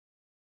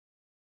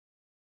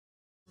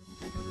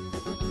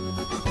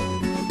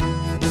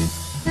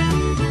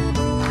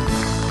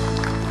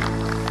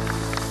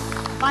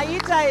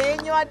Maita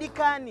henyu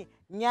adikani,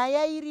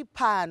 nyaya iri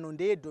pano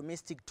ndeye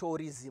domestic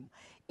tourism.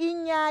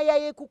 Inyaya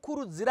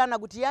yekukurudzirana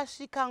kuti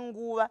yasvika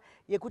nguva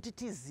yekuti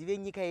tizive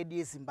nyika yedu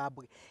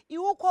yeZimbabwe.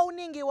 Iwo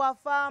kwaunenge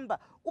wafamba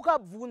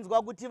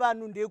ukabvunzwa kuti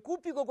vanhu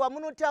ndekupiko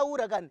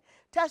kwamunotaura kani,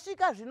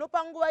 tasvika zvino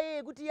panguva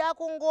yekuti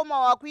yako ngoma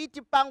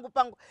wakuiti pangu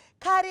pangu.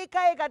 Kare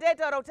kai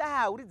kataitaura kuti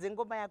uridze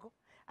ngoma yako,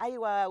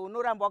 aiwa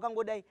unoramba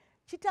wakangodai,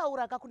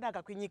 chitaura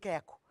kakunaka kwenyika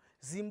yako.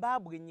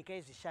 Zimbabwe nyika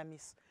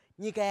yezvishamiso,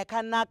 nyika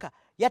yakanaka,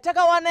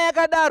 yatakawana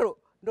yakadaro,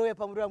 ndouya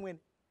pamuri vamweni.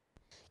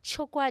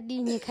 Chokwadi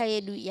nyika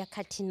yedu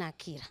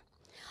yakatinakira.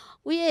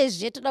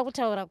 Uyezve toda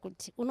kutaura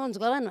kuti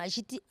unonzwa vanhu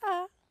vachiti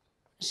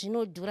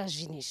zvinodhura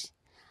zvinhu izvi.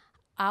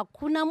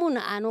 Hakuna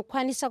munhu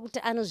anokwanisa kuti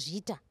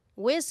anozviita.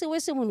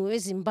 Wese munhu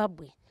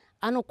weZimbabwe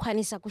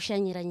anokwanisa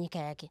kushanyira nyika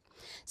yake.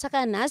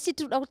 Saka nhasi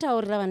tinoda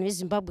kutaurira vanhu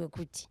veZimbabwe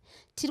kuti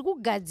tiri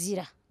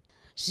kugadzira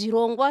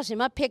zvirongwa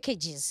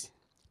zvemapackages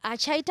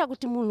achaita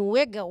kuti munhu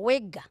wega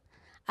wega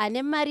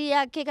ane mari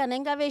yake kana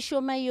ingave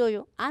shoma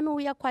iyoyo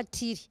anouya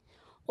kwatiri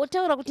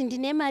otaura kuti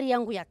ndine mari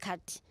yangu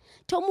yakati,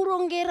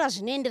 tomurongera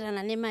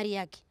zvinoenderana nemari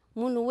yake.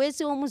 Munhu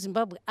wese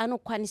womuZimbabwe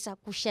anokwanisa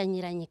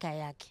kushanyira nyika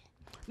yake.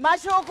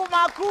 Mashoko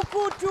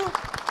makukutu.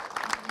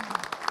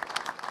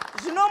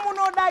 Zvino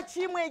munoda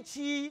chimwe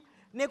chii,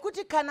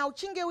 nekuti kana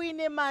uchinge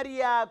uine mari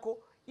yako,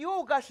 iwe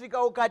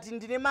ukasvika ukati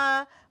ndine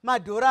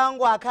madhora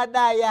angu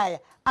akadai aya,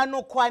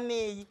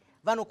 anokwanei,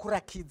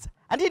 vanokurakidza.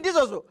 Handi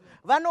ndizvozvo?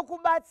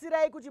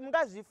 Vanokubatsirai kuti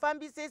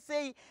mungazvifambise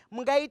sei,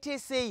 mungaite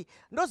sei.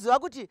 Ndoziva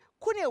kuti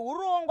kune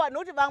urongwa,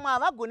 nokuti vamwe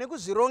havagone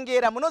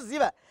kuzvirongera,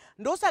 munoziva.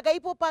 Ndosaka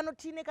ipo pano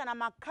tine kana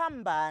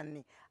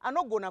makambani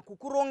anogona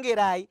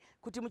kukurongerai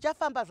kuti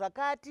muchafamba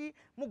zvakati,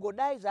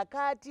 mugodai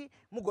zvakati,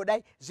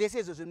 mugodai zvese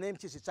izvo zvinenge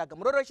muchizvitsvaga.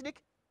 Muroro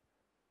chidiki?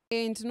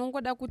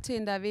 Ndinongoda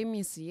kutenda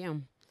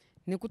vemuseum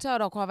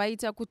nekutaura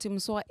kwavaita kuti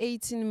musi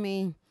wa18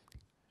 May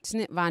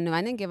vanhu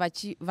vanenge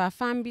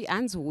vafambi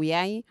hanzi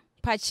uyai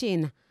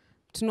pachena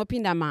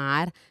tinopinda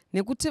mahara,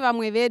 nekuti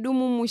vamwe vedu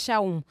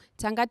mumusha umu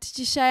tanga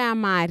tichishaya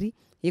mari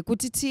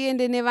yekuti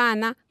tiende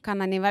nevana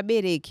kana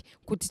nevabereki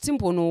kuti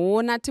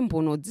timbonoona,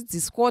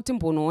 timbonodzidziswa,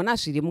 timbonoona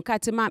zviri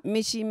mukati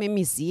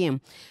memuseum.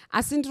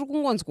 Asi ndiri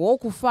kungonzwawo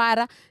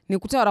kufara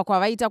nekutaura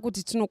kwavaita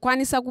kuti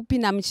tinokwanisa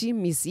kupinda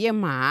museum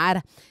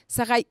mahara.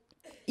 Saka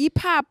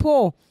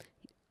ipapo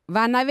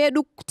vana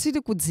vedu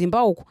tiri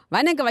kudzimba uku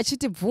vanenge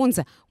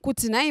vachitibvunza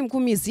kuti nhai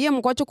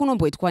kumuseum kwacho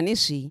kunomboitwa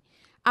nezvei.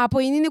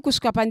 Apo inini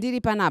kusvika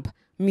pandiri panapa,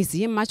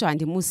 museum macho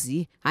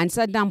handimuzivi,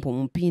 handisati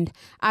ndambomupinda,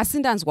 asi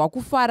ndanzwa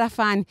kufara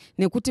fani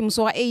nekuti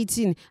musi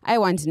wa18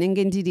 aiwa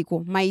ndinenge ndiriko.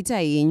 Maita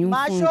henyu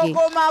mfunge.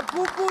 Mashoko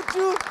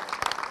makukutu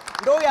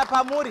ndouya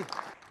pamuri.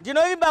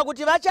 Ndinovimba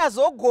kuti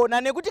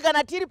vachazogona, nekuti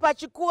kana tiri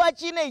pachikuva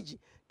chinechi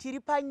tiri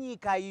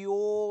panyika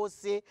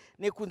yose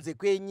nekunze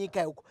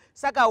kwenyika uko.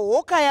 Saka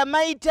hoka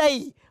yamaita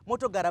iyi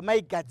motogara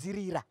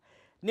maigadzirira,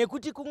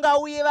 nekuti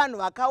kungauye vanhu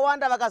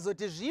vakawanda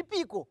vakazoti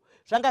zvipiko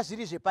zvanga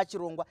zviri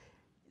zvepachirongwa.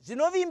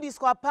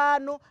 Zvinovimbiswa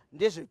pano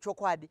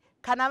ndezvechokwadi.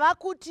 Kana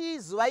vakuti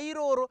zuva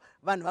iroro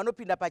vanhu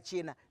vanopinda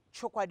pachena,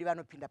 chokwadi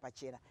vanopinda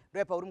pachena.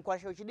 Ndoya pauri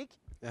mukwasha uchidiki?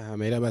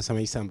 Maira basa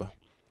Mai Chisamba.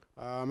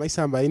 Mai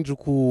Chisamba ndiri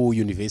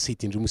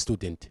kuuniversity, ndiri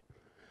mustudent.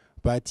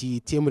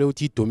 But temu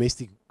rekuti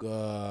domestic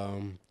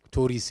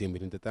tourism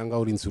ndatanga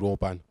urinzirawo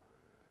pano.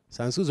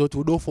 Sansuzo kuti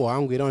udofo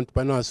hwangu era kuti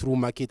pano asiri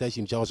kumaketa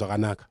chinhu chavo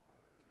zvakanaka.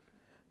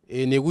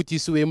 Nekuti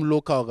isu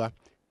vemulocal ka,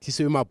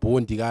 tisu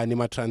vemabhondi ka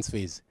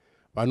nematransfers,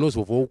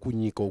 vanozobvawo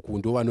kunyika uku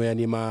ndo vanouya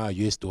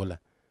nema$.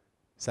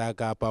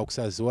 Saka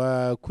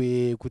pakusaziva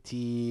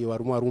kwekuti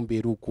varume vari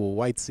mberi uko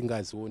wai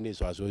tisingaziwo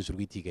nezvazvo zviri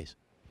kuitika izvo.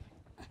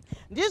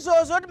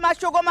 Ndizvozvo kuti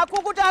mashoko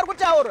makukutu ari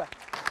kutaura.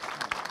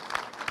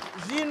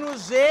 Zvinhu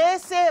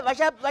zvese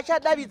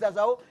vachadavidza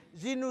zvavo,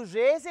 zvinhu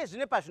zvese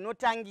zvine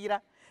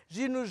pazvinotangira,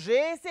 zvinhu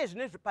zvese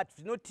zvine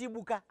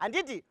pazvinotibuka.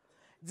 Handiti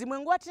dzimwe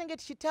nguva tinenge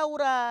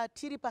tichitaura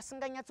tiri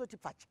pasinganyatsoti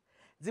pfacha,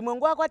 dzimwe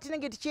nguva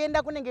kwatinenge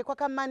tichienda kunenge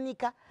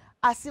kwakamanika,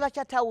 asi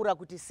vachataura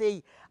kuti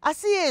sei.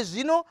 Asi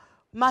zvino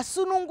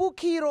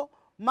masunungukiro,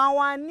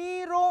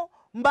 mawaniro,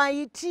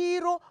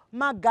 maitiro,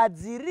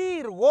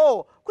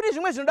 magadzirirwo, kune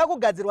zvimwe zvinoda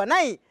kugadzirwa.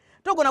 Nai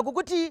togona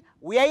kukuti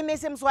uyai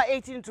mese musi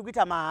wa18 tiri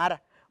kuita mahara,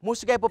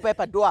 mosvika ipo pai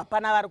padho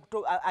hapana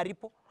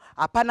aripo,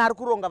 hapana ari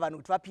kuronga vanhu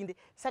kuti vapinde.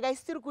 Saka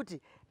isi tiri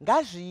kuti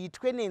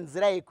ngazviitwe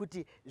nenzira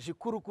yekuti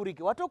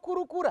zvikurukurike.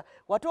 Watokurukura,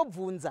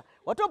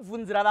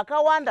 watobvunzira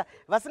vakawanda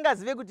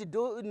vasingazive kuti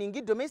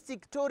ningi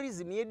domestic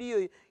tourism yedu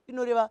iyoyo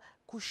inoreva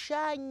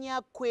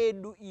kushanya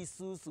kwedu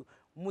isusu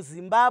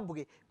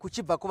muZimbabwe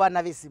kuchibva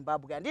kuvana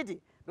veZimbabwe.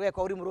 Handiti ndoya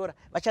kwauri Murora,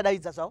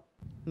 vachadavidza zvavo.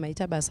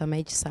 Maita basa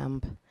Mai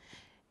Chisamba.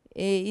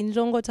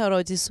 Ndinongotaura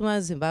kuti isu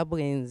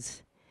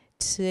maZimbabweans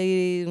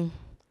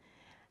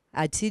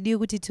hatidi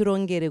kuti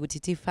tirongere kuti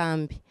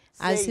tifambe,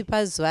 asi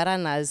pazuva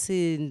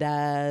ranhasi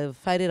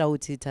ndafarira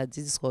kuti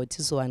tadzidziswa kuti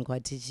tizowanikwa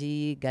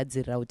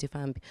tichigadzirira kuti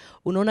tifambe.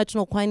 Unoona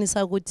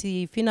tinokwanisa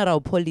kuti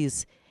funeral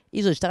police,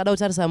 izvo zvitakada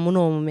kutarisa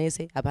muno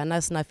mese hapana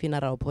asina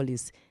funeral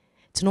police.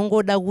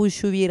 Tinongoda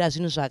kushuvira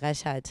zvinhu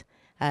zvakashata.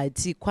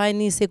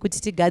 tikwanise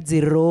kuti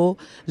tigadzirirewo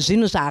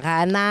zvinhu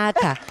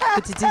zvakanaka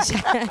kuti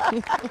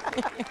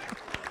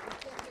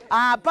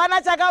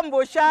hapana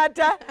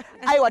chakamboshata.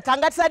 Aiwa,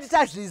 tanga tisati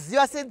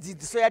tazviziva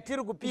sedzidziso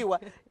yatiri kupiwa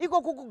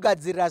iko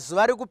kukugadzirira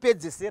zuva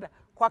rekupedzesera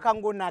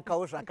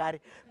kwakangonakawo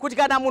zvakare, kuti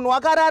kana munhu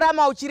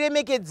wakararama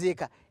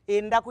uchiremekedzeka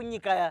enda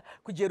kunyika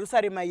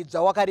kujerusarema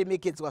idzva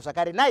wakaremekedzwa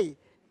zvakare nai.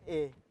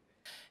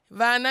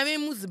 Vana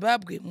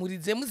vemuzimbabwe, mhuri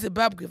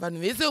dzemuzimbabwe, vanhu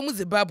vese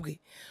vemuzimbabwe,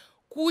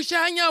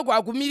 kushanya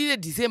kwakumirire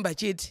December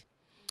chete,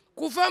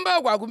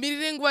 kufamba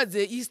kwakumirire nguva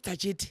dzeEaster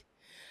chete.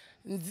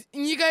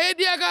 Nyika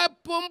yedu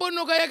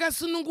yakapombonoka,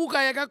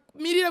 yakasununguka,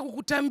 yakamirira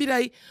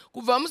kukutambirai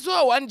kubva musi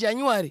wa1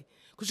 January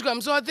kusvika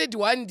musi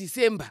wa31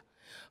 December.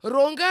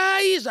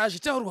 Rongai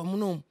zvazvitaurwa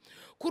munomu,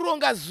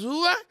 kuronga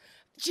zuva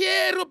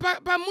chero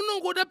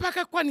pamunongoda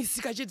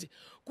pakakwanisika chete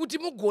kuti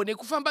mugone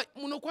kufamba,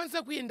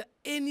 munokwanisa kuenda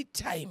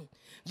anytime.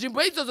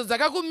 Nzvimbo idzodzo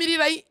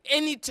dzakakumirirai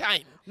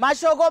anytime.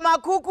 Mashoko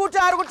makukutu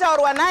ari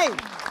kutaurwa nai.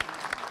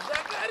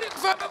 Zvakare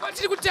kufamba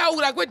kwatiri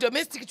kutaura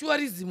kwedomestic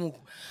tourism uku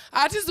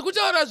hatisi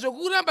kutaura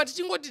zvokuramba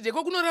tichingoti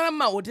dheko kunorara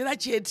mumahotera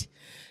chete.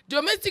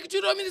 Domestic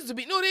tourism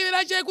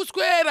inorevera chai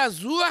kuswera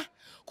zuva,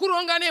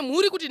 kuronga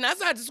nemhuri kuti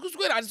nhasi hatisi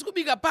kuswera, hatisi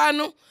kubika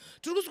pano,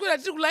 tiri kuswera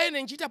tiri kuLion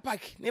and Cheetah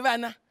Park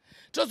nevana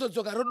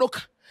tozodzoka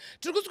rodoka,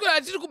 tiri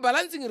kuswera tiri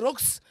kubalancing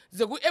rocks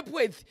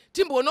dzekuEpworth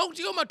timboona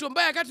kuti iyo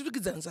matombo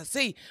yakaturikidzanisa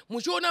sei,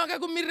 muchiona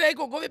vakakumirira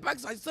ikoko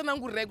veparks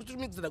vachisanangurirai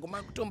kuturimikidzana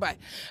kwematombo aya.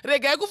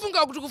 Regai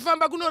kufunga kuti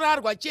kufamba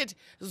kunorarwa chete.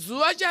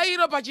 Zuva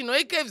chairo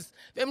pachinhoi caves,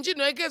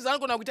 vemuchinhoi caves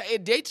vanogona kuita a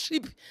day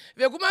trip,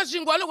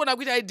 vekumasvingo vanogona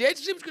kuita a day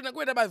trip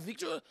kuenda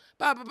pavictor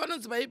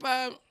panonzi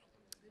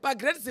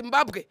paGreat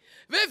Zimbabwe,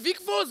 veVic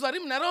Falls vari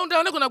munharaunda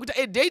vanogona kuita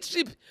a day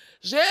trip.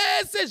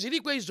 Zvese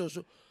zviriko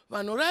izvozvo,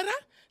 vanorara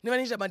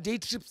nevanoita maday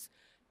trips.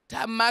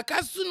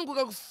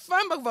 Tamakasununguka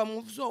kufamba kubva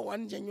musi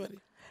wa1 January.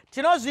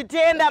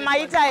 Tinozvitenda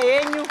maita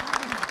henyu.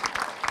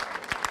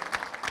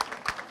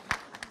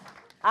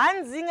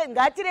 Hanzi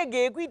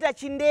ngatiregei kuita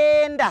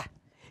chindenda.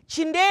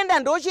 Chindenda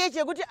ndochiye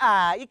chekuti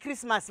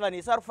iChristmas vanhu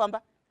vese vari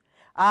kufamba,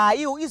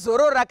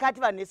 izororo rakati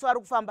vanhu vese vari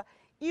kufamba.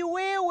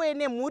 Iwewe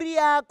nemhuri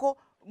yako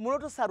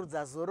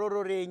munotosarudza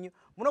zororo renyu.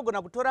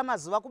 Munogona kutora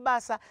mazuva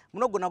kubasa,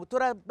 munogona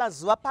kutora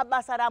mazuva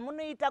pabasa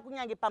ramunoita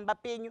kunyange pamba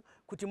penyu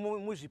kuti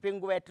muzvipe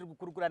nguva yatiri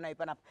kukurukura nayo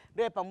panapa.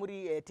 Ndoye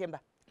pamuri Temba.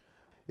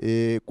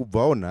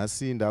 Kubvawo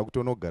nhasi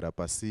ndakutonogara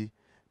pasi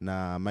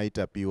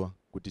namaitapiwa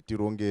kuti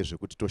tironge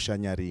zvekuti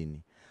toshanya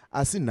rini.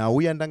 Asi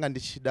nhau yandanga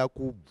ndichida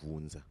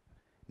kubvunza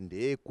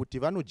ndeyekuti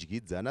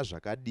vanodyidzana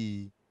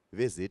zvakadii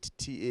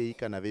veZTA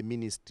kana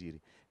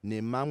veministry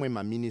nemamwe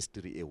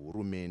maministry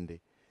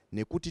ehurumende,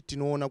 nekuti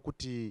tinoona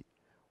kuti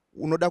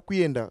unoda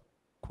kuenda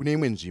kune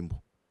imwe nzvimbo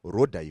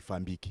road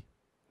haifambiki,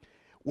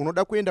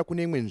 unoda kuenda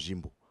kune imwe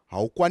nzvimbo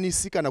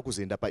haukwanisi kana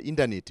kuzoenda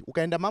paindaneti,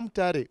 ukaenda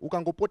mamutare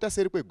ukangopota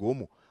seri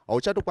kwegomo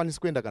hauchatokwanisi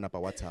kuenda kana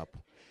paWhatsApp.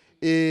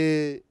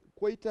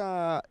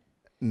 Koita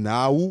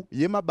nhau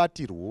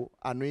yemabatirwo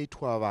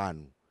anoitwa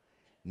vanhu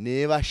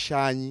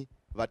nevashanyi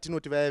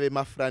vatinoti vaya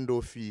vemafront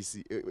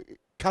office,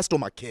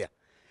 customer care,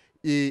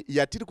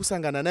 yatiri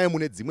kusangana naye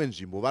mune dzimwe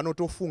nzvimbo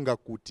vanotofunga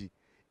kuti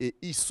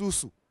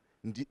isusu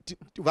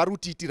vari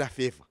kutiitira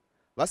favor,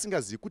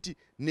 vasingazivi kuti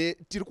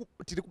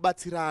tiri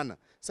kubatsirana.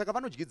 Saka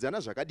vanodyidzana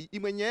zvakadi.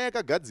 Imwe nyaya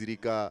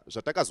yakagadzirika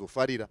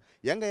zvatakazofarira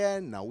yanga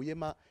yanhau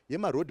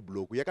yemaroad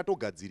block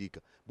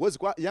yakatogadzirika, because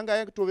yanga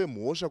yakatove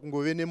mhosva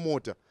kungove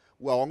nemota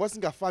wanga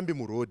usingafambi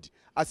muroad,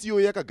 asi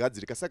iyoyo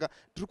yakagadzirika. Saka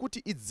tiri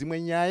kuti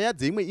idzimwe nyaya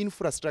dzeimwe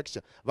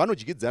infrastructure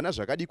vanodyidzana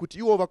zvakadi kuti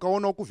ivo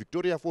vakaonawo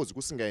kuVictoria Falls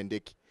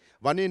kusingaendeki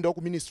vanoendawo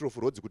kuMinistry of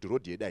Roads kuti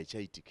road yedu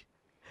haichaitiki.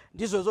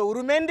 Ndizvozvo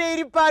hurumende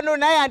iri pano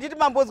naye handiti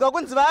mambonzwa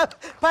kunzi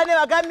pane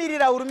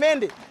vakamirira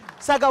hurumende.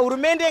 Saka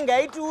hurumende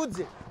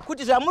ngaitiudze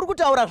kuti zvamuri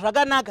kutaura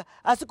zvakanaka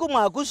asi kumwe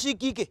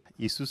hakusvikike.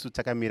 Isusu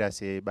takamira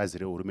sebazi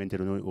rehurumende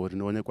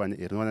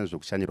rinoona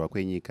zvokushanyirwa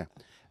kwenyika.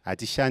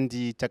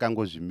 Hatishandi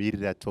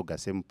takangozvimirira toga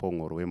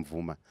semupongoro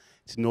wemvuma.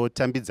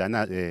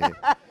 Tinotambidzana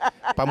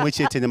pamwe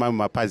chete nemamwe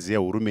mapazi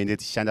ehurumende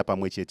tichishanda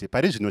pamwe chete.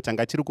 Pari zvino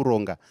tanga tiri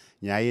kuronga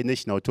nyaya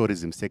yeNational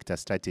Tourism Sector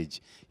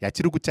Strategy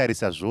yatiri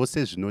kutarisa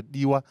zvose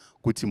zvinodiwa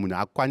kuti munhu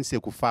akwanise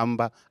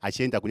kufamba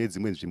achienda kune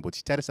dzimwe nzvimbo.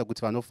 Tichitarisa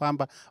kuti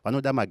vanofamba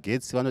vanoda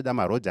magetsi, vanoda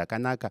marodhi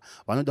akanaka,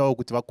 vanodawo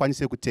kuti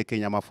vakwanise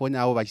kutekenya mafoni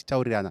avo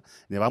vachitaurirana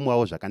nevamwe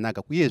vavo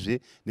zvakanaka.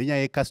 Uyezve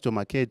nenyaya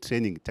yecustomer care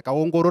training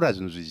takaongorora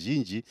zvinhu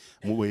zvizhinji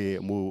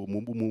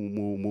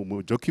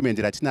mudocument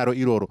ratinaro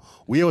iroro.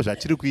 Uyewo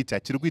zvatiri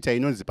kuita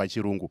inonzi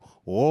pachirungu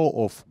whole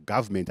of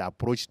government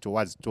approach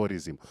towards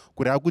tourism,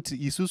 kureva kuti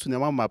isusu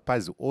nemamwe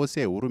mapazi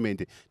ose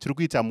ehurumende tiri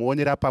kuita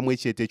muonera pamwe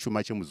chete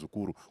chuma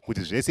chemuzukuru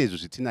kuti zvese izvi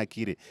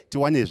zvitinakire,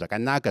 tiwane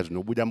zvakanaka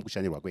zvinobuda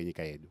mukushandirwa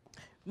kwenyika yedu.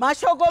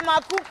 Mashoko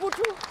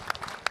makukutu.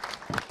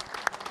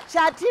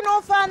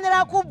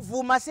 Chatinofanira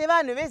kubvuma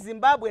sevanhu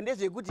veZimbabwe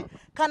ndezvekuti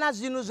kana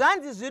zvinhu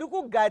zvanzi zviri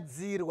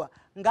kugadzirwa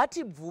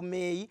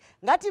ngatibvumei,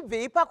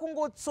 ngatibvei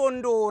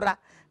pakungotsondora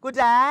kuti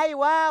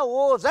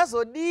haiwawo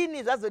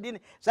zvazodini,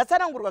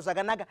 zvatsanangurwa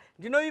zvakanaka.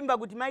 Ndinovimba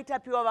kuti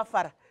maitapiwa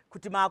vafara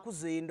kuti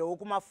maakuzoendawo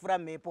kumafura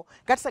mhepo.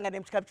 Ngatisangane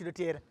muchikapu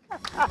chinoteera.